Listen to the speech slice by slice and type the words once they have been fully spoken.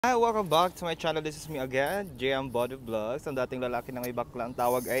Hi, welcome back to my channel. This is me again, JM Body Vlogs. Ang dating lalaki na may baklang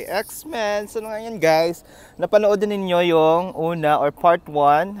tawag ay X-Men. So ngayon guys, napanood din ninyo yung una or part 1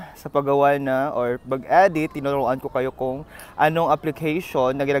 sa paggawa na or pag-edit. Tinuruan ko kayo kung anong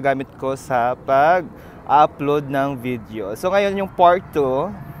application na ginagamit ko sa pag-upload ng video. So ngayon yung part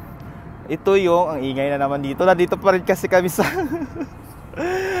 2, ito yung, ang ingay na naman dito. Nandito pa rin kasi kami sa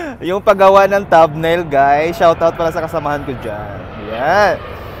yung paggawa ng thumbnail guys. Shoutout pala sa kasamahan ko dyan. Yan.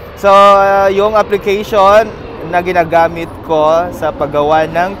 So, yung application na ginagamit ko sa paggawa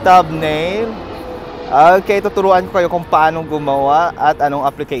ng thumbnail, okay, tuturuan ko kayo kung paano gumawa at anong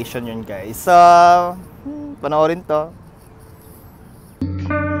application yun guys. So, panoorin to.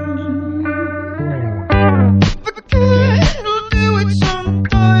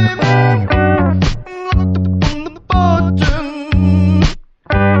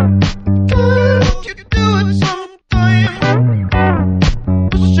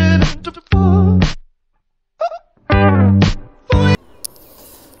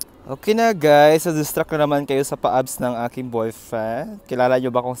 Okay na guys, so distract na naman kayo sa pa-abs ng aking boyfriend. Kilala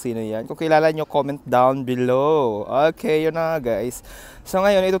nyo ba kung sino yan? Kung kilala nyo, comment down below. Okay, yun na guys. So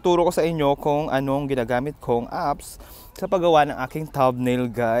ngayon, ituturo ko sa inyo kung anong ginagamit kong apps sa paggawa ng aking thumbnail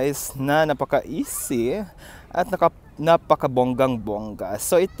guys, na napaka-easy at napaka-bonggang-bongga.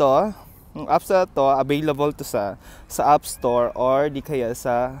 So ito, yung apps na to, available to sa App Store or di kaya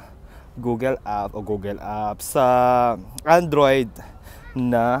sa Google App o Google App sa Android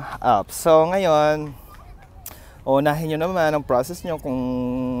na app. So ngayon, unahin nyo naman ang process nyo. Kung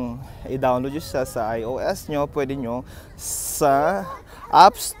i-download nyo siya sa iOS nyo, pwede nyo sa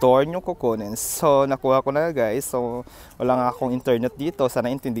App Store nyo kukunin. So nakuha ko na guys. So wala nga akong internet dito,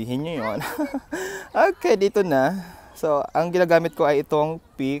 sana intindihin nyo yun. Okay, dito na. So ang ginagamit ko ay itong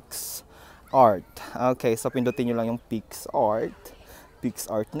PixArt. Okay, so pindutin nyo lang yung PixArt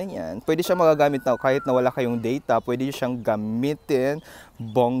na yan. Pwede siya magagamit na kahit na wala kayong data, pwede siyang gamitin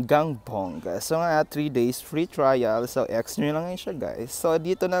bonggang-bongga. So nga, 3 days free trial. So X nyo lang yan siya guys. So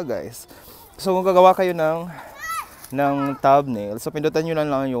dito na guys. So kung gagawa kayo ng thumbnail, so pindutan nyo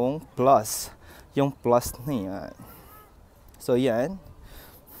lang yung plus. Yung plus na yan. So yan.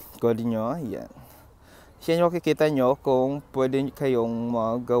 Code nyo, yan. Yan yung makikita nyo kung pwede kayong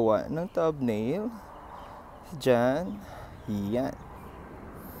magawa ng thumbnail. Diyan. Yan.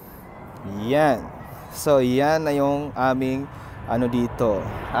 Yan. So yan na yung aming dito,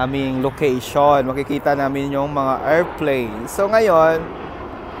 aming location. Makikita namin yung mga airplane. So ngayon,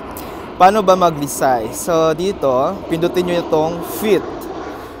 paano ba mag-resize? So dito, pindutin nyo itong fit.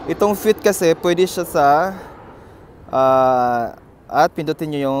 Itong fit kasi pwede siya sa at pindutin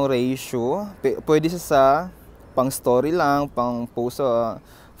nyo yung ratio. Pwede siya sa pang story lang, pang post sa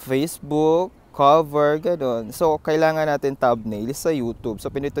Facebook, cover, gano'n. So, kailangan natin thumbnail sa YouTube.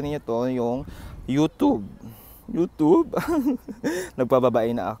 So, pindutin niyo to yung YouTube.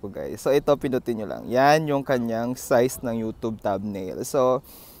 Nagpababae na ako, guys. So, ito, pindutin nyo lang. Yan yung kanyang size ng YouTube thumbnail. So,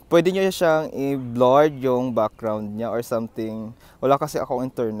 pwede nyo siyang i-blur yung background niya or something. Wala kasi akong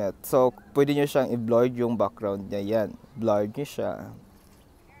internet. So, pwede nyo siyang i-blur yung background niya. Yan. Blur nyo siya.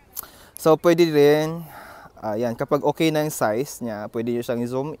 So, pwede rin yan, kapag okay na yung size niya, pwede nyo siyang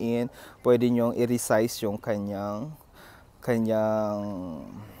i-zoom in, pwede nyo i-resize yung kanyang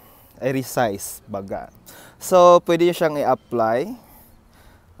i-resize baga. So, pwede nyo siyang i-apply.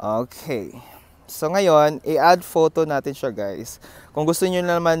 Okay. So, ngayon, i-add photo natin siya guys. Kung gusto nyo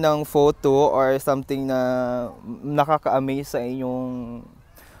naman ng photo or something na nakaka-amaze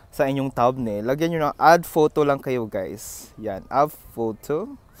sa inyong thumbnail, lagyan nyo ng add photo lang kayo guys. Yan, add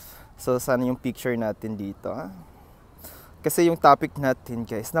photo. So, sana yung picture natin dito. Kasi yung topic natin,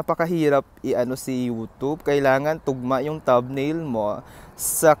 guys, napakahirap i-ano si YouTube. Kailangan tugma yung thumbnail mo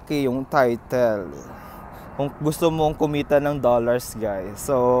sa yung title. Kung gusto mong kumita ng dollars, guys.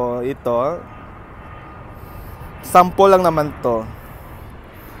 So, ito. Sample lang naman to.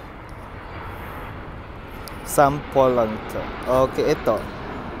 Sample lang to. Okay, ito.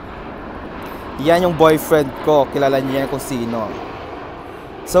 Yan yung boyfriend ko. Kilala niya kung sino.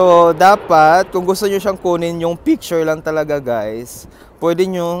 So, dapat, kung gusto nyo siyang kunin yung picture lang talaga, guys, pwede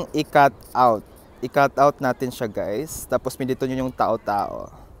nyo i-cut out. I-cut out natin siya, guys. Tapos, pinito nyo yung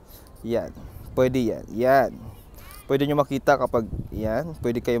tao-tao. Yan. Pwede yan. Yan. Pwede nyo makita kapag, yan.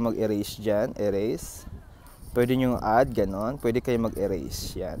 Pwede kayo mag-erase dyan. Erase. Pwede nyo add, ganon. Pwede kayo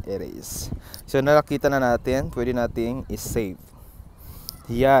mag-erase. Yan. Erase. So, nakita na natin. Pwede nating i-save.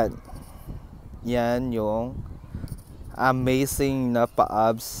 Yan. Yan yung amazing na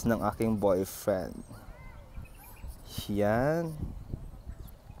pa-abs ng aking boyfriend. Yan.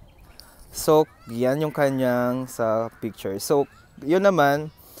 So, yan yung kanyang sa picture. So, yun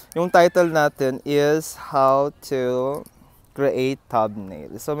naman, Yung title natin is How to Create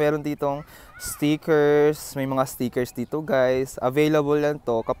Thumbnail. So meron ditong stickers, may mga stickers dito guys. Available yan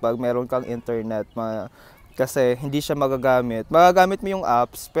to kapag meron kang internet. Kasi hindi siya magagamit. Magagamit mo yung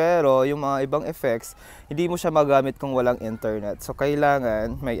apps, pero yung mga ibang effects, hindi mo siya magagamit kung walang internet. So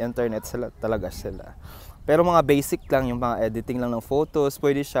kailangan may internet talaga sila. Pero mga basic lang, yung mga editing lang ng photos,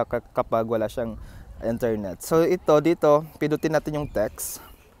 pwede siya kapag wala siyang internet. So ito dito, pindutin natin yung text.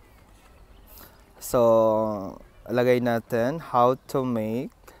 So lagay natin how to make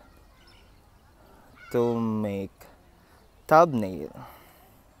thumbnail.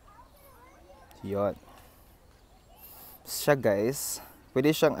 Yun. Siya guys, pwede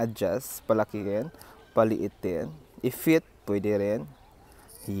siyang adjust, palakihin, paliitin. I-fit, pwede rin.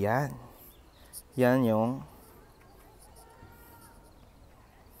 Yan. Yan yung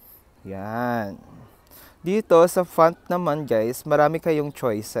yan. Dito sa font naman guys, marami kayong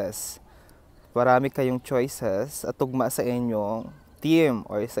choices at tugma sa inyong theme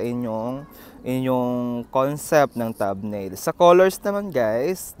or sa inyong concept ng thumbnail. Sa colors naman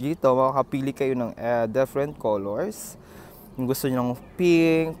guys, dito makakapili kayo ng different colors. Kung gusto niyo ng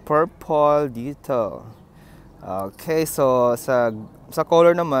pink, purple, dito. Okay, so sa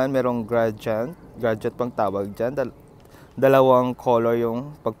color naman, merong gradient pang tawag dyan. Dalawang color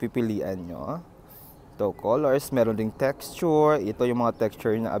yung pagpipilian nyo. Ito, colors, meron ding texture. Ito yung mga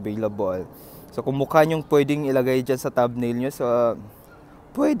texture na available. So kung mukha nyong pwedeng ilagay dyan sa thumbnail nyo, so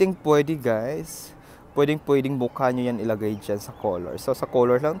pwede guys. Pwedeng mukha nyo yan ilagay dyan sa color. So sa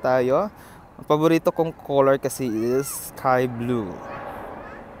color lang tayo. Ang paborito kong color kasi is sky blue.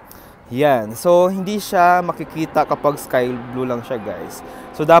 Yan. So hindi siya makikita kapag sky blue lang siya guys.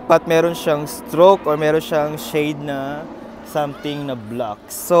 So dapat meron siyang stroke or meron siyang shade na something na black.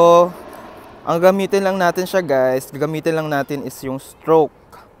 So ang gamitin lang natin siya guys, gagamitin lang natin is yung stroke.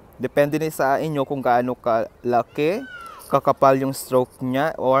 Depende din sa inyo kung gaano kalaki, kakapal yung stroke niya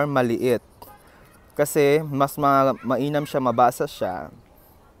or maliit. Kasi mas mainam siya, mabasa siya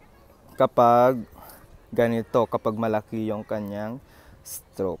kapag ganito, kapag malaki yung kanyang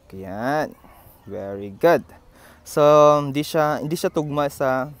stroke. Yan. Very good. So, hindi siya tugma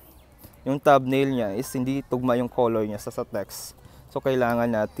sa yung thumbnail niya is hindi tugma yung color niya sa text. So, kailangan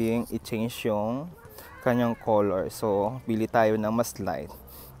nating i-change yung kanyang color. So, pili tayo ng mas light.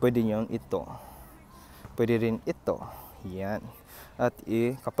 Pwede nyo ito. Pwede rin ito. Yan. At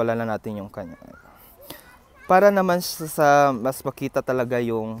ikapalan na natin yung kanya. Para naman sa mas makita talaga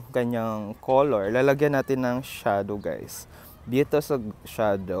yung kanyang color, lalagyan natin ng shadow guys. Dito sa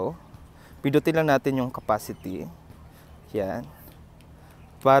shadow, pindutin lang natin yung opacity. Yan.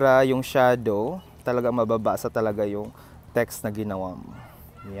 Para yung shadow, talaga mababasa talaga yung text na ginawa mo.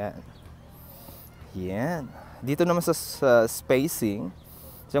 Yan. Yan. Dito naman sa spacing,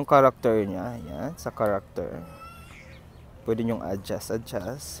 yung character niya, yan, sa character. Pwede nyong adjust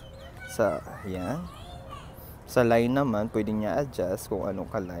sa, yan. Sa line naman, pwede niya adjust kung anong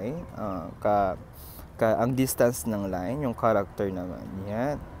ka-line, ang distance ng line, yung character naman,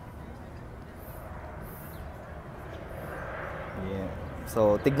 yan. Yan.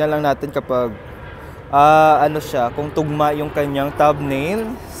 So, tignan lang natin kapag, ano siya, kung tugma yung kanyang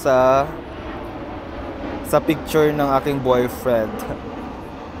thumbnail sa picture ng aking boyfriend.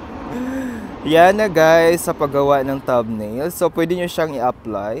 Yan na guys, sa paggawa ng thumbnail. So, pwede nyo siyang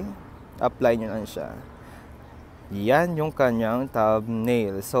i-apply. Apply nyo lang siya. Yan yung kanyang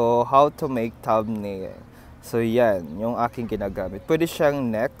thumbnail. So, how to make thumbnail. So, yan yung aking ginagamit. Pwede siyang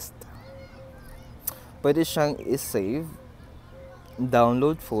next. Pwede siyang i-save.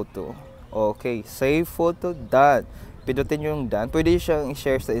 Download photo. Okay, save photo, done. Pindutin nyo yung done. Pwede siyang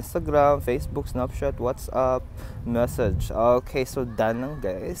i-share sa Instagram, Facebook, Snapchat, WhatsApp, message. Okay, so done lang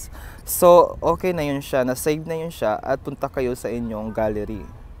guys. So, okay na yun siya. Na-save na yun siya at punta kayo sa inyong gallery.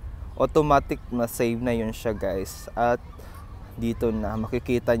 Automatic na save na yun siya guys. At dito na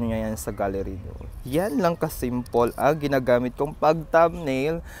makikita nyo yan sa gallery nyo. Yan lang kasimple ang ginagamit kong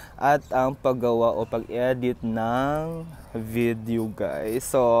pag-thumbnail at ang paggawa o pag-edit ng video guys.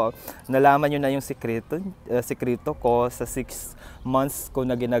 So, nalaman nyo na yung sikreto ko sa 6 months ko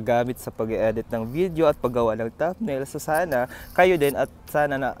na ginagamit sa pag-edit ng video at paggawa ng thumbnail. So, sana kayo din at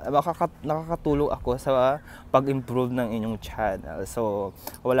sana na nakakatulong ako sa pag-improve ng inyong channel. So,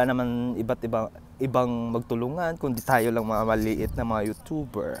 wala naman ibang magtulungan kundi tayo lang mga maliit na mga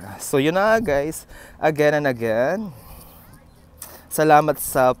YouTuber. So, yun na guys. Again and again. Salamat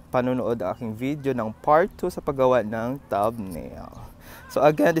sa panonood ng aking video ng part 2 sa paggawa ng thumbnail. So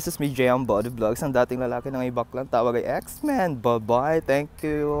again, this is me, JM Body Vlogs, ang dating lalaki ng ibaklang tawag ay X-Men. Bye-bye. Thank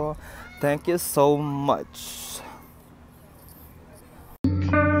you. Thank you so much.